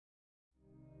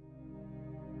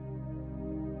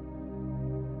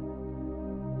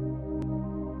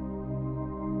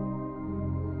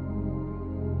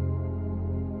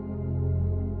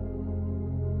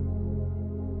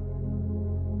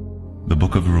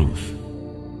Book of Ruth,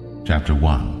 chapter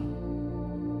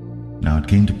 1. Now it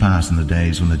came to pass in the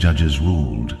days when the judges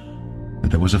ruled,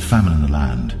 that there was a famine in the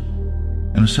land,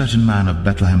 and a certain man of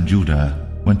Bethlehem, Judah,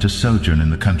 went to sojourn in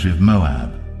the country of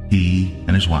Moab, he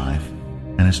and his wife,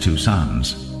 and his 2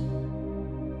 sons.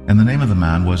 And the name of the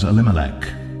man was Elimelech,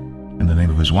 and the name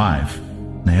of his wife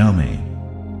Naomi,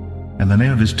 and the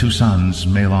name of his 2 sons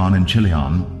Mahlon and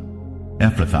Chilion,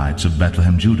 Ephrathites of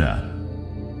Bethlehem, Judah.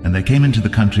 And they came into the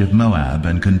country of Moab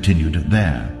and continued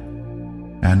there.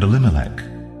 And Elimelech,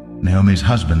 Naomi's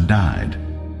husband, died,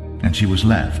 and she was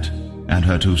left, and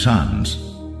her 2 sons.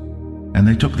 And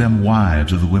they took them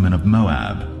wives of the women of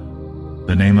Moab.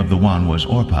 The name of the one was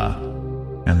Orpah,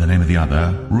 and the name of the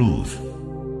other Ruth.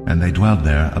 And they dwelled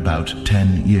there about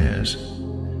 10 years.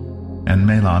 And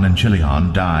Mahlon and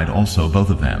Chilion died also, both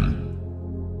of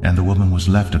them. And the woman was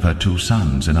left of her 2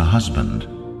 sons and her husband.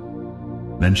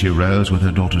 Then she arose with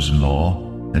her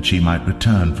daughters-in-law, that she might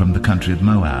return from the country of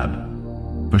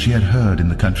Moab. For she had heard in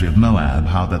the country of Moab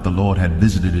how that the Lord had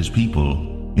visited his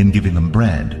people in giving them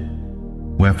bread.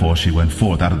 Wherefore she went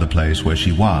forth out of the place where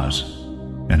she was,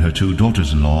 and her 2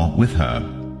 daughters-in-law with her.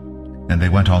 And they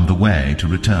went on the way to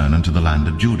return unto the land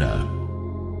of Judah.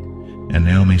 And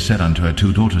Naomi said unto her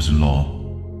 2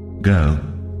 daughters-in-law, Go,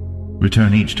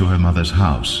 return each to her mother's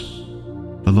house.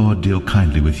 The Lord deal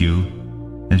kindly with you,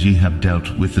 as ye have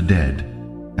dealt with the dead,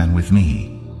 and with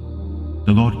me.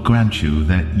 The Lord grant you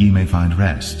that ye may find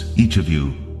rest, each of you,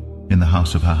 in the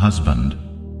house of her husband.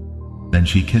 Then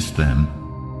she kissed them,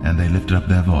 and they lifted up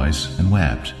their voice, and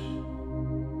wept.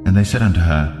 And they said unto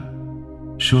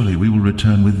her, Surely we will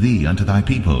return with thee unto thy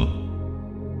people.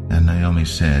 And Naomi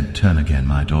said, Turn again,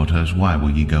 my daughters, why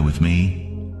will ye go with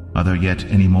me? Are there yet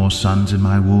any more sons in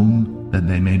my womb, that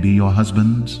they may be your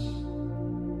husbands?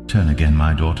 Turn again,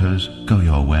 my daughters, go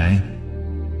your way,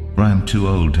 for I am too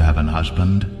old to have an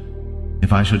husband.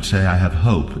 If I should say I have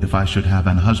hope, if I should have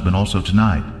an husband also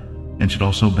tonight, and should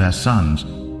also bear sons,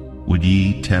 would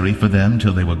ye tarry for them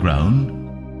till they were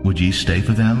grown? Would ye stay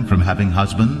for them from having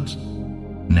husbands?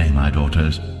 Nay, my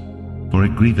daughters, for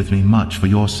it grieveth me much for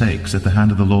your sakes that the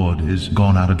hand of the Lord is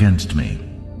gone out against me.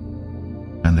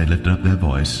 And they lifted up their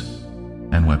voice,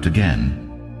 and wept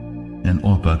again. And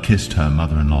Orpah kissed her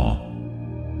mother-in-law.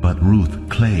 But Ruth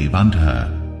clave unto her,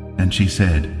 and she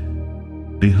said,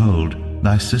 Behold,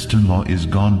 thy sister-in-law is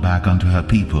gone back unto her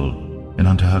people, and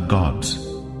unto her gods.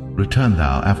 Return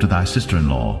thou after thy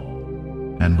sister-in-law.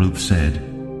 And Ruth said,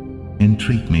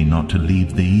 Entreat me not to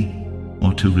leave thee,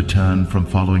 or to return from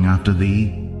following after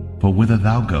thee. For whither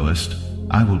thou goest,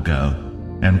 I will go,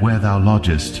 and where thou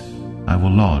lodgest, I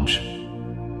will lodge.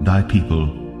 Thy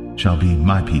people shall be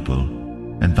my people,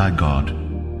 and thy God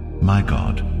my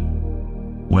God.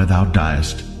 Where thou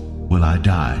diest, will I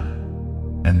die,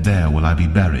 and there will I be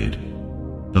buried.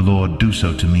 The Lord do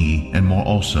so to me, and more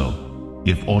also,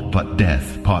 if aught but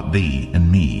death part thee and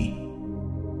me.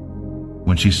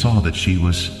 When she saw that she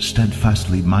was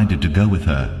steadfastly minded to go with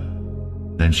her,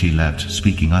 then she left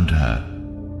speaking unto her.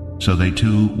 So they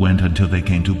 2 went until they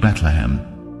came to Bethlehem.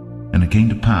 And it came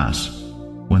to pass,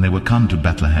 when they were come to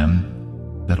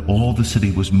Bethlehem, that all the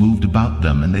city was moved about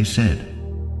them, and they said,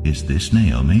 Is this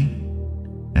Naomi?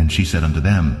 And she said unto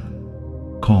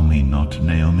them, Call me not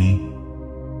Naomi,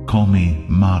 call me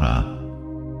Mara,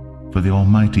 for the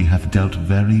Almighty hath dealt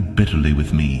very bitterly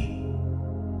with me.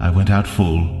 I went out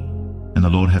full, and the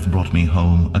Lord hath brought me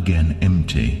home again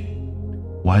empty.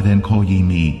 Why then call ye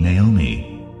me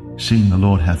Naomi, seeing the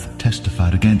Lord hath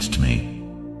testified against me,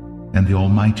 and the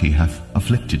Almighty hath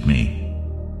afflicted me?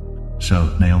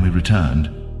 So Naomi returned,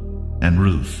 and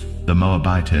Ruth the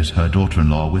Moabitess her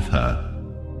daughter-in-law with her,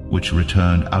 which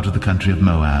returned out of the country of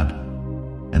Moab,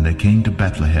 and they came to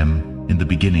Bethlehem in the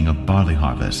beginning of barley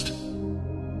harvest.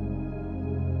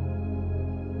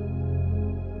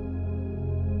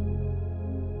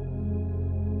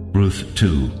 Ruth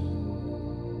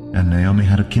 2. And Naomi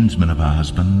had a kinsman of her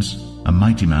husband's, a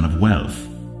mighty man of wealth,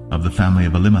 of the family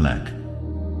of Elimelech,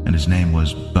 and his name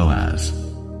was Boaz.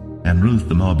 And Ruth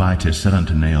the Moabitess said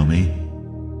unto Naomi,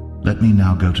 Let me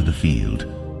now go to the field,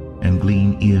 and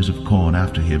glean ears of corn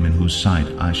after him in whose sight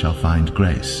I shall find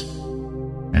grace.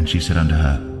 And she said unto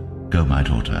her, Go, my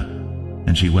daughter.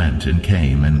 And she went and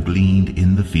came and gleaned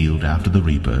in the field after the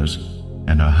reapers,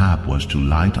 and her hap was to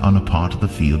light on a part of the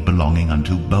field belonging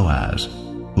unto Boaz,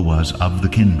 who was of the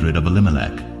kindred of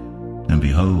Elimelech. And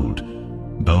behold,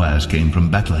 Boaz came from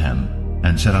Bethlehem,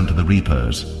 and said unto the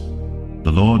reapers,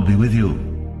 The Lord be with you.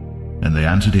 And they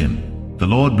answered him, The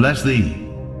Lord bless thee.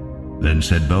 Then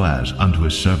said Boaz unto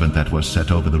his servant that was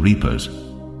set over the reapers,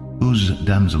 Whose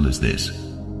damsel is this?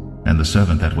 And the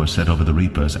servant that was set over the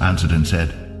reapers answered and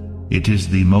said, it is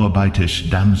the Moabitish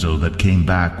damsel that came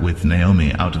back with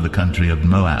Naomi out of the country of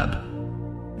Moab.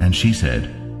 And she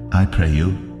said, I pray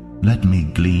you, let me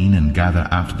glean and gather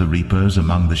after the reapers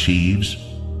among the sheaves.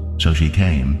 So she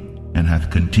came, and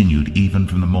hath continued even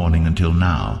from the morning until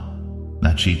now,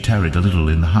 that she tarried a little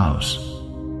in the house.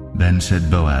 Then said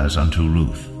Boaz unto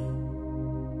Ruth,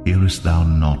 Hearest thou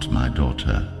not, my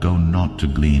daughter? Go not to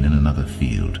glean in another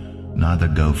field, neither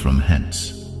go from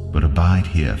hence, but abide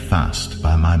here fast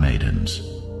by my maidens.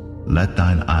 Let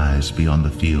thine eyes be on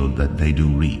the field that they do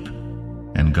reap,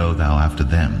 and go thou after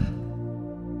them.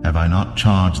 Have I not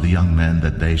charged the young men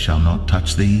that they shall not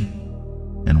touch thee?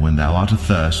 And when thou art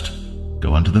athirst,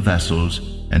 go unto the vessels,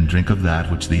 and drink of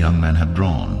that which the young men have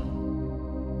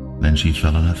drawn. Then she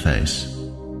fell on her face,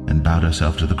 and bowed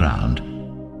herself to the ground,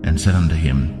 and said unto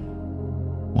him,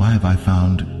 Why have I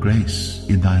found grace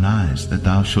in thine eyes, that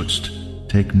thou shouldst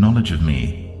take knowledge of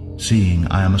me, seeing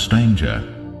I am a stranger?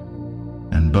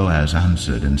 And Boaz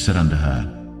answered and said unto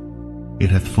her,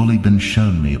 It hath fully been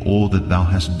shown me all that thou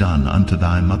hast done unto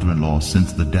thy mother-in-law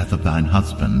since the death of thine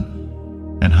husband,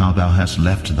 and how thou hast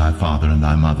left thy father and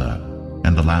thy mother,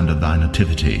 and the land of thy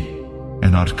nativity,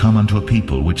 and art come unto a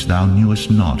people which thou knewest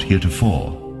not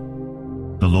heretofore.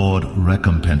 The Lord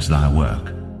recompense thy work,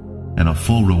 and a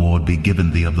full reward be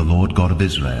given thee of the Lord God of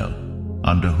Israel,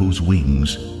 under whose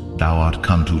wings thou art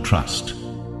come to trust.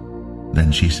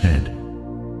 Then she said,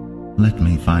 Let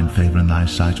me find favor in thy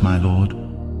sight, my Lord,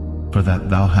 for that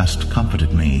thou hast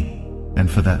comforted me,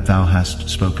 and for that thou hast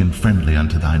spoken friendly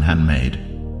unto thine handmaid,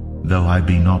 though I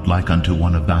be not like unto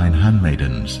one of thine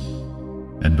handmaidens.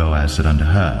 And Boaz said unto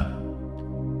her,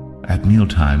 At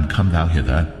mealtime come thou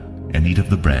hither, and eat of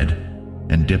the bread,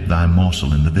 and dip thy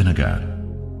morsel in the vinegar.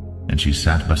 And she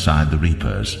sat beside the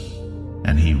reapers,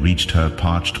 and he reached her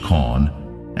parched corn,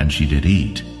 and she did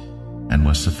eat, and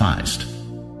was sufficed,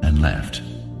 and left.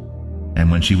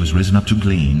 And when she was risen up to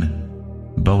glean,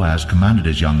 Boaz commanded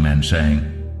his young men, saying,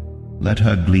 Let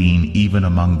her glean even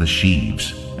among the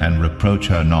sheaves, and reproach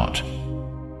her not.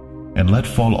 And let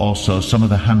fall also some of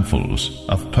the handfuls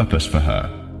of purpose for her,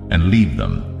 and leave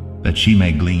them, that she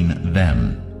may glean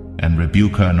them, and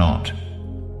rebuke her not.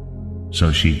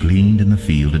 So she gleaned in the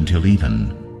field until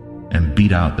even, and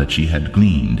beat out that she had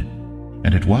gleaned,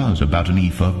 and it was about an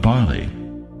ephah of barley.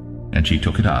 And she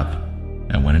took it up,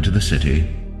 and went into the city,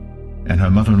 and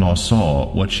her mother-in-law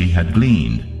saw what she had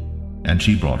gleaned, and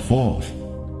she brought forth,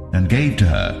 and gave to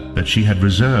her that she had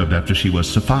reserved after she was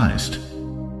sufficed.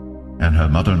 And her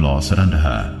mother-in-law said unto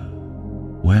her,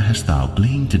 Where hast thou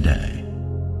gleaned today?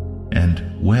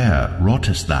 And where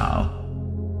wroughtest thou?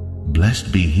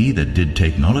 Blessed be he that did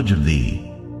take knowledge of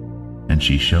thee. And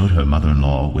she showed her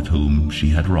mother-in-law with whom she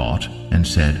had wrought, and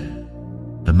said,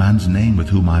 The man's name with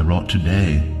whom I wrought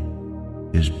today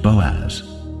is Boaz.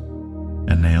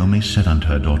 And Naomi said unto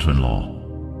her daughter-in-law,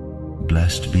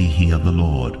 Blessed be he of the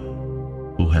Lord,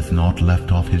 who hath not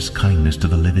left off his kindness to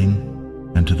the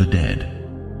living and to the dead.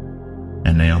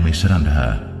 And Naomi said unto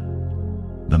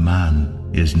her, The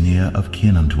man is near of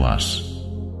kin unto us,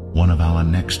 one of our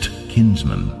next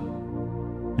kinsmen.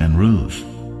 And Ruth,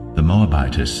 the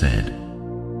Moabitess, said,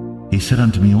 He said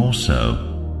unto me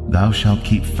also, Thou shalt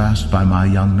keep fast by my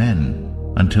young men,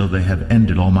 until they have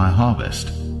ended all my harvest.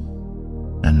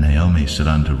 And Naomi said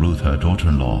unto Ruth her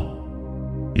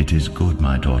daughter-in-law, It is good,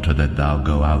 my daughter, that thou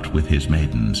go out with his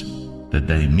maidens, that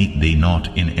they meet thee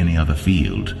not in any other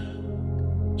field.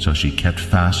 So she kept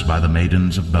fast by the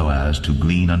maidens of Boaz to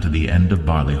glean unto the end of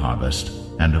barley harvest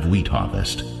and of wheat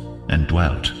harvest, and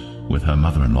dwelt with her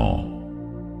mother-in-law.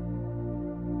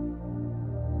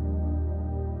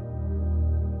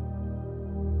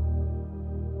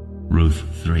 Ruth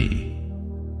 3.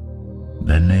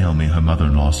 Then Naomi her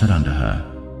mother-in-law said unto her,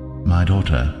 My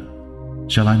daughter,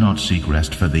 shall I not seek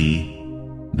rest for thee,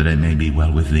 that it may be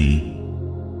well with thee?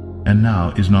 And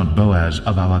now is not Boaz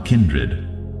of our kindred,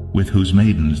 with whose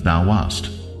maidens thou wast?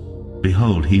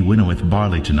 Behold, he winnoweth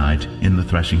barley tonight in the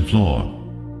threshing floor.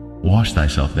 Wash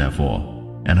thyself therefore,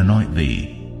 and anoint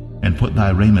thee, and put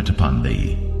thy raiment upon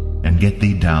thee, and get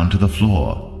thee down to the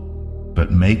floor.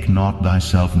 But make not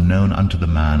thyself known unto the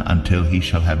man until he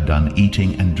shall have done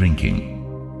eating and drinking.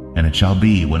 And it shall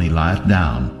be, when he lieth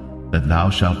down, that thou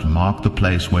shalt mark the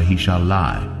place where he shall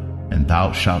lie, and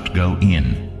thou shalt go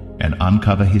in, and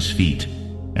uncover his feet,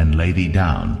 and lay thee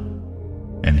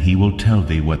down, and he will tell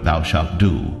thee what thou shalt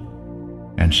do.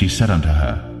 And she said unto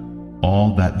her,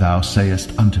 All that thou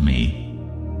sayest unto me,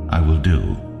 I will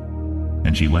do.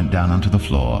 And she went down unto the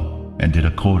floor, and did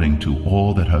according to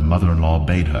all that her mother-in-law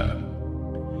bade her.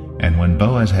 And when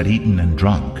Boaz had eaten and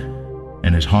drunk,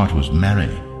 and his heart was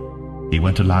merry, he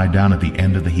went to lie down at the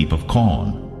end of the heap of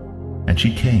corn. And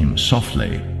she came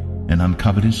softly, and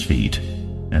uncovered his feet,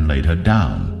 and laid her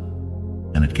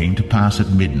down. And it came to pass at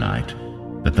midnight,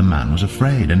 that the man was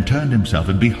afraid, and turned himself,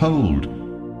 and behold,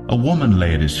 a woman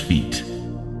lay at his feet.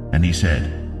 And he said,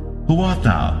 Who art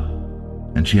thou?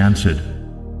 And she answered,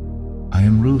 I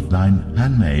am Ruth thine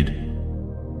handmaid.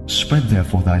 Spread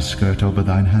therefore thy skirt over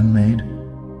thine handmaid,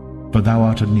 for thou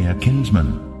art a near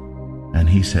kinsman. And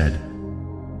he said,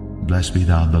 Blessed be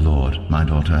thou the Lord, my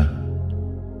daughter,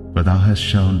 for thou hast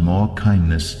shown more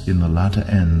kindness in the latter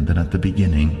end than at the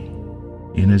beginning,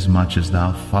 inasmuch as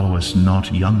thou followest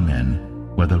not young men,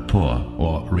 whether poor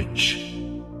or rich.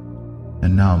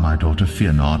 And now, my daughter,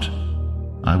 fear not.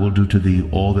 I will do to thee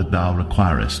all that thou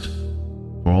requirest,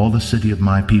 for all the city of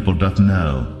my people doth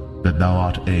know that thou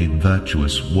art a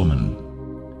virtuous woman.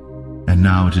 And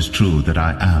now it is true that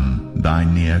I am thy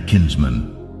near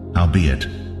kinsman. Howbeit,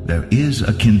 there is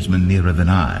a kinsman nearer than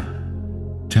I.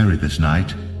 Tarry this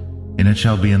night, and it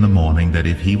shall be in the morning that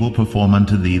if he will perform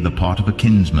unto thee the part of a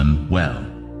kinsman, well,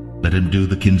 let him do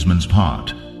the kinsman's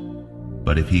part.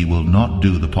 But if he will not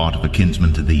do the part of a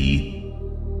kinsman to thee,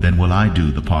 then will I do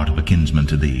the part of a kinsman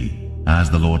to thee, as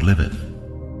the Lord liveth.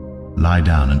 Lie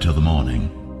down until the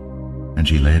morning. And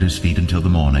she lay at his feet until the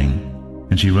morning,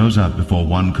 and she rose up before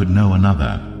one could know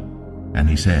another. And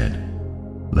he said,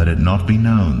 Let it not be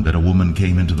known that a woman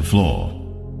came into the floor.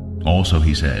 Also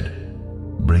he said,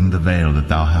 Bring the veil that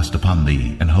thou hast upon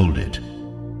thee, and hold it.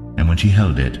 And when she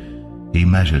held it, he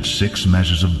measured 6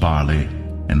 measures of barley,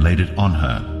 and laid it on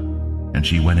her. And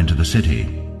she went into the city.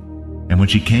 And when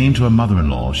she came to her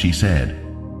mother-in-law, she said,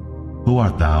 Who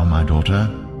art thou, my daughter?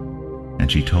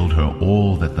 And she told her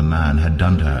all that the man had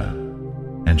done to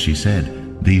her. And she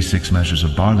said, These 6 measures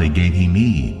of barley gave he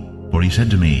me, for he said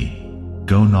to me,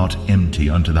 Go not empty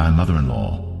unto thy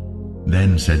mother-in-law.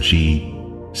 Then said she,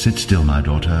 Sit still, my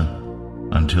daughter,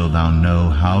 until thou know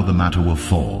how the matter will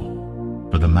fall,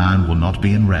 for the man will not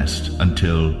be in rest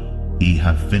until he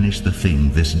have finished the thing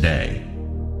this day.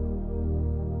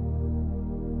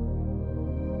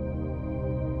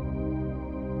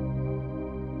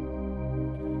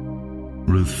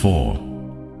 Ruth 4.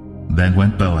 Then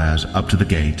went Boaz up to the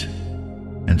gate,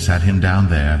 and sat him down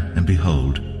there, and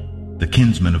behold, the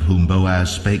kinsman of whom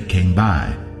Boaz spake came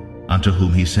by, unto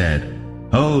whom he said,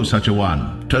 Ho, such a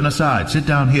one, turn aside, sit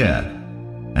down here.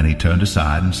 And he turned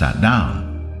aside and sat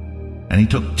down. And he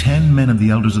took 10 men of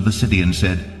the elders of the city, and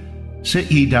said, Sit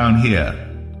ye down here.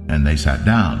 And they sat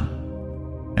down.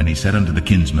 And he said unto the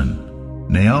kinsman,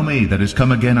 Naomi, that is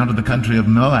come again out of the country of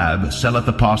Moab, selleth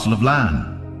a parcel of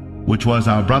land, which was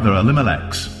our brother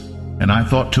Elimelech's. And I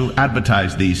thought to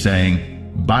advertise thee,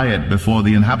 saying, Buy it before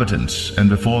the inhabitants, and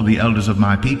before the elders of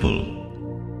my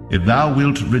people. If thou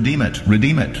wilt redeem it,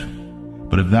 redeem it.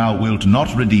 But if thou wilt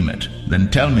not redeem it,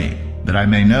 then tell me, that I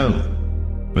may know.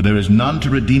 For there is none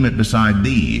to redeem it beside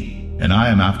thee, and I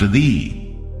am after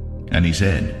thee. And he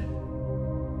said,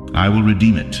 I will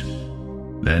redeem it.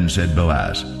 Then said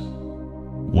Boaz,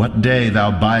 What day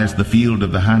thou buyest the field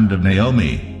of the hand of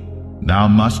Naomi, thou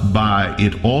must buy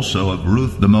it also of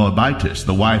Ruth the Moabitess,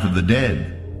 the wife of the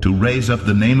dead, to raise up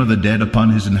the name of the dead upon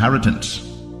his inheritance.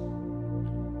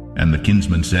 And the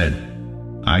kinsman said,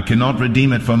 I cannot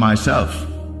redeem it for myself,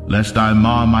 lest I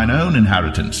mar mine own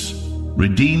inheritance.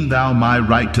 Redeem thou my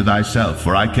right to thyself,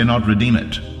 for I cannot redeem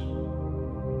it.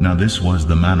 Now this was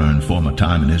the manner in former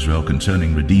time in Israel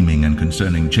concerning redeeming and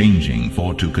concerning changing,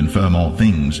 for to confirm all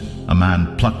things, a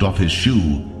man plucked off his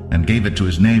shoe and gave it to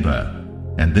his neighbor,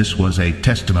 and this was a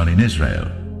testimony in Israel.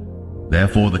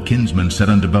 Therefore the kinsman said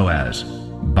unto Boaz,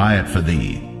 Buy it for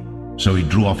thee. So he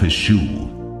drew off his shoe.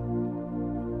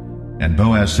 And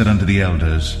Boaz said unto the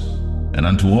elders, and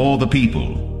unto all the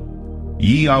people,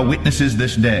 Ye are witnesses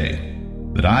this day,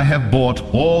 that I have bought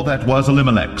all that was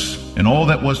Elimelech's, and all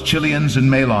that was Chilion's and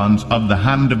Mahlon's of the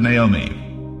hand of Naomi.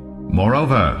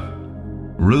 Moreover,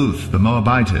 Ruth the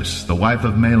Moabitess, the wife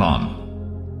of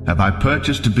Mahlon, have I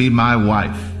purchased to be my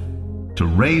wife, to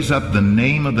raise up the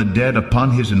name of the dead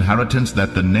upon his inheritance,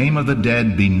 that the name of the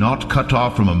dead be not cut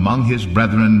off from among his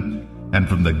brethren, and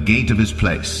from the gate of his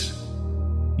place.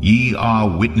 Ye are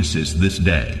witnesses this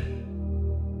day.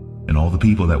 And all the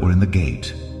people that were in the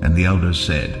gate, and the elders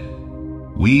said,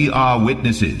 We are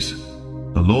witnesses.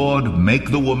 The Lord make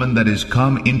the woman that is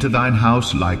come into thine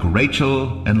house like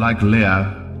Rachel and like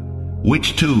Leah,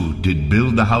 which two did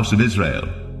build the house of Israel.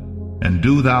 And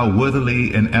do thou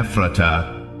worthily in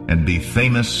Ephratah, and be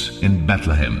famous in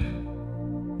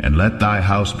Bethlehem. And let thy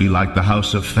house be like the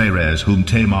house of Pharez, whom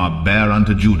Tamar bare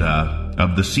unto Judah,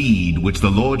 of the seed which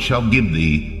the Lord shall give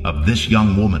thee of this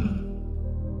young woman.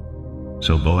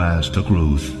 So Boaz took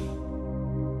Ruth,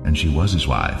 and she was his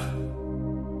wife.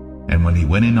 And when he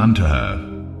went in unto her,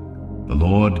 the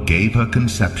Lord gave her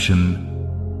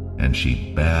conception, and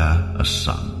she bare a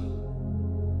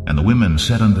son. And the women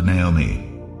said unto Naomi,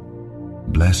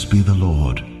 Blessed be the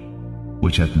Lord,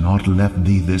 which hath not left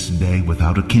thee this day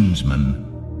without a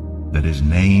kinsman, that his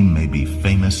name may be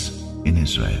famous in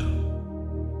Israel.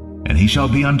 And he shall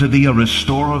be unto thee a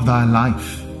restorer of thy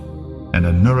life, and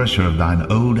a nourisher of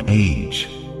thine old age.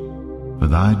 For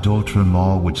thy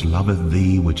daughter-in-law, which loveth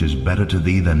thee, which is better to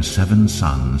thee than 7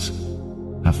 sons,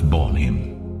 hath borne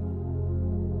him.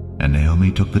 And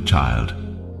Naomi took the child,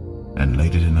 and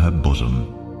laid it in her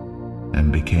bosom,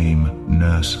 and became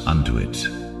nurse unto it.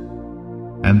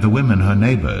 And the women her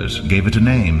neighbors gave it a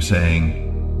name,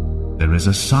 saying, There is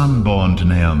a son born to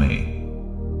Naomi.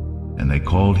 And they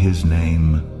called his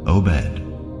name Obed.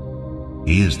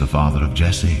 He is the father of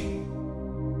Jesse,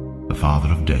 the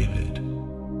father of David.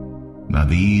 Now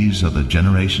these are the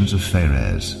generations of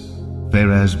Pharez.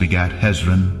 Pharez begat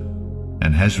Hezron,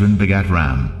 and Hezron begat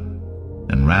Ram,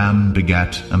 and Ram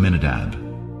begat Amminadab,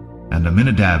 and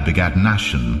Amminadab begat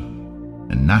Nahshon,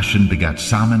 and Nahshon begat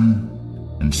Salmon,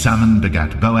 and Salmon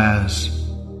begat Boaz,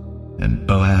 and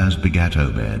Boaz begat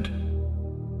Obed,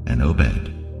 and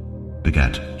Obed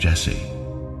begat Jesse,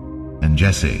 and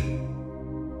Jesse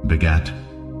begat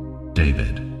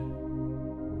David.